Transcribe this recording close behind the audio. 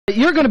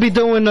You're going to be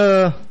doing,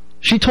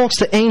 She Talks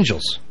to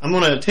Angels. I'm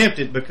going to attempt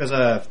it because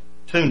I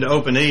tuned to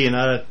open E and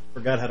I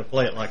forgot how to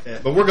play it like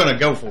that. But we're going to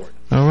go for it.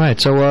 All right.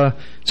 So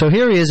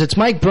here he is. It's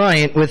Mike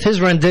Bryant with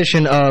his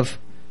rendition of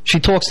She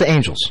Talks to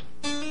Angels.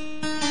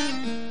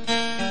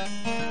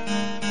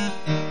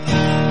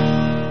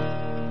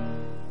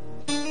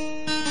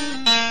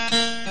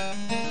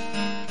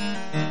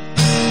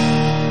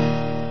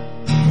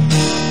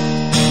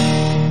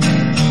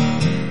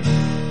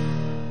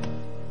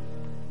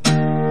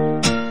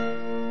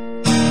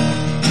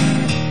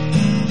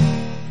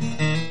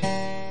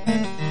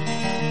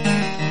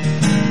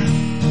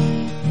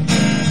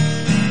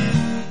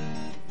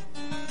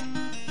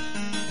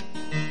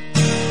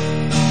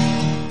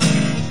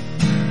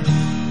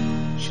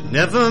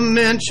 Never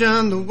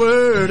mention the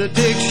word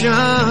addiction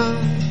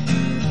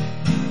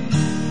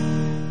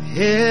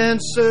in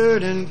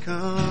certain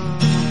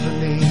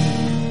company.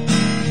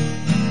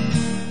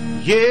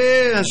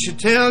 Yeah, she'll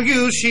tell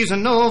you she's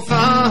an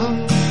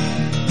orphan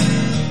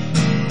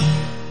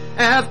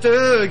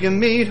after you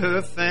meet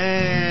her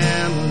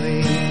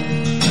family.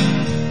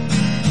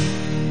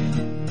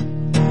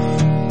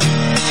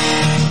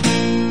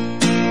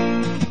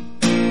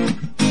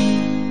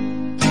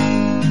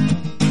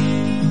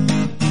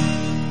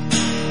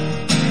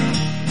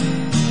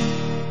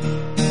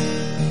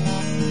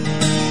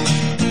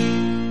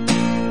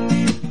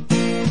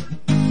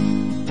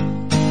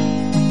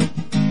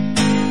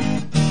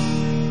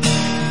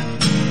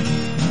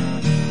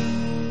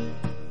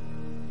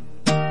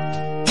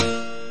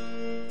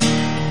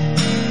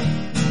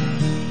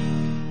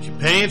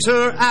 Paints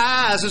her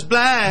eyes as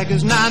black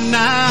as night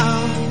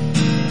now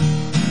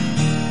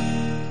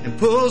and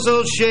pulls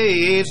those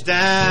shades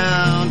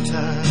down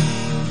tight.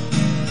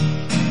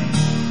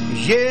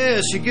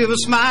 Yeah, she give a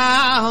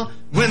smile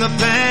when the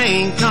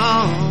pain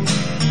comes.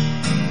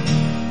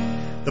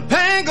 The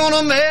pain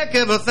gonna make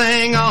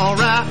everything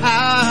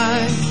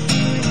alright.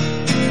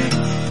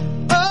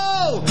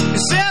 Oh, it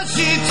says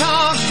she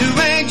talks to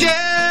angels.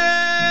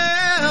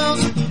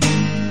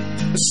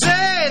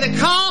 Say they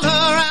call her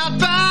out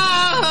by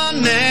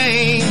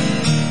name.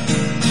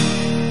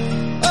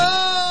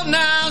 Oh,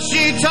 now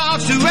she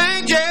talks to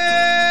angels.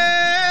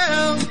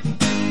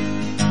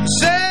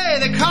 Say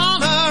they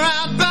call her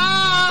out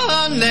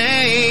by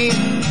name.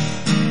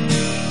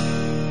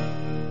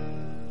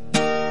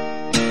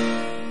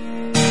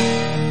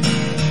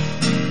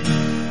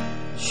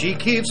 She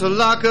keeps a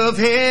lock of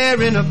hair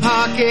in her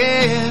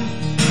pocket.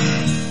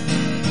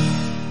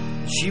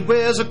 She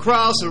wears a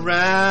cross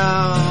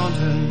around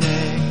her neck.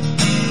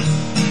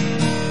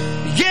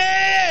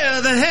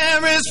 The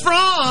hair is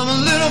from a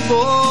little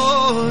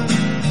boy,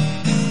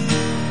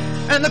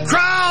 and the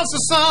cross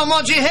is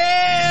someone she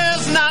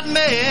has not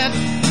met,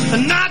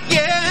 not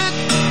yet.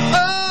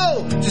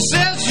 Oh, she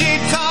says she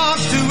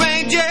talks to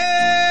angels.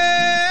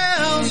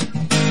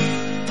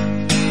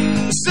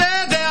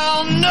 Said they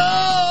all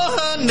know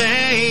her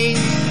name.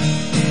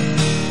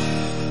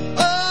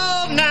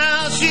 Oh,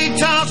 now she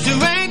talks to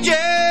angels.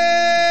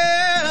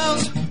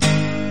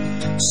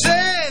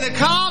 Say they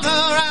called her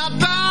out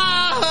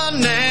by her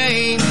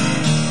name.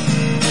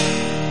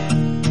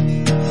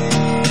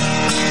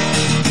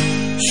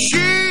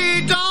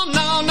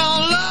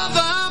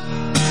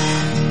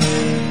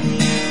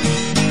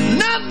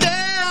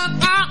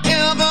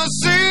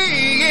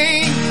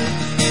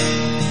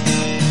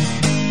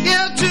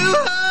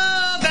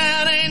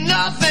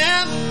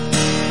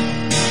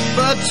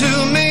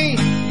 To me,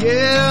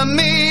 yeah,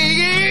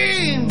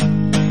 me,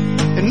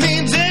 it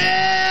means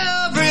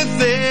everything.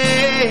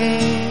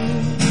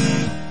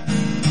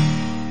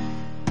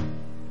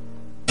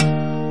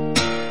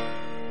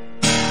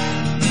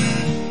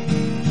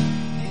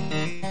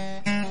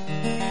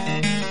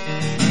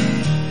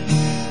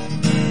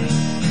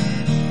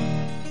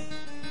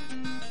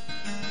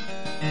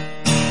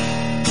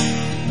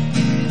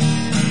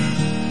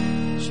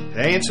 She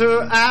paints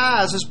her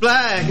eyes as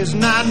black as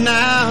night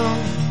now,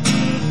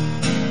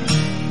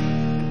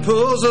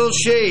 pulls those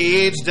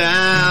shades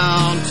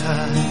down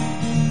tight.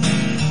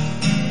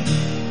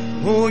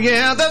 Oh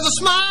yeah, there's a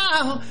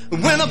smile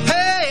when the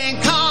pain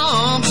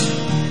comes.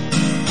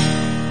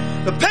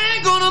 The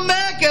pain gonna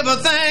make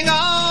everything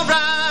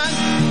alright,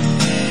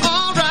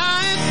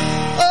 alright.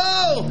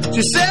 Oh,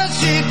 she says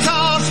she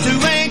talks to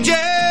angels.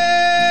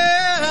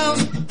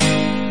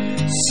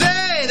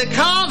 Say they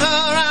call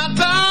her out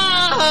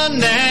by her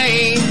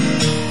name.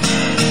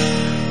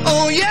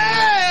 Oh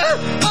yeah,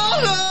 oh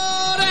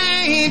Lord,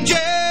 angel.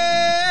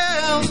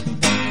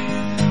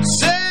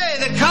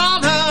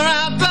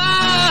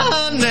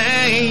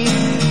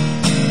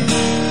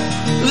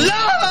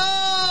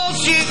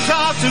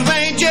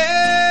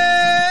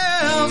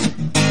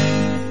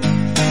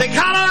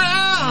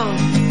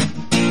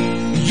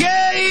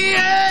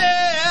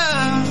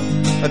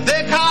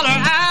 They call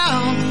her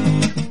out.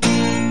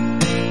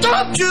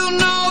 Don't you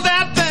know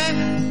that they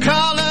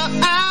call her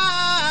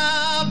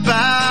out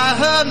by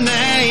her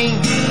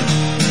name?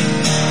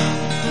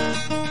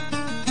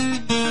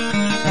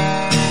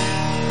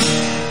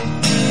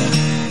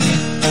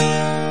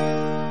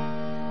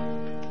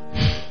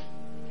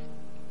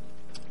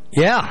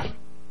 Yeah.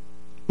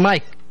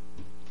 Mike,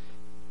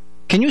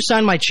 can you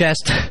sign my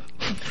chest?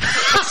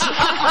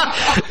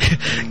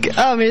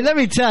 I mean, let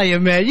me tell you,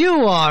 man,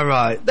 you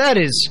are, that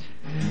is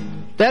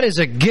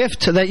a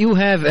gift that you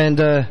have,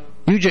 and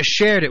you just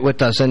shared it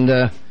with us, and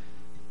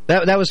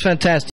that was fantastic.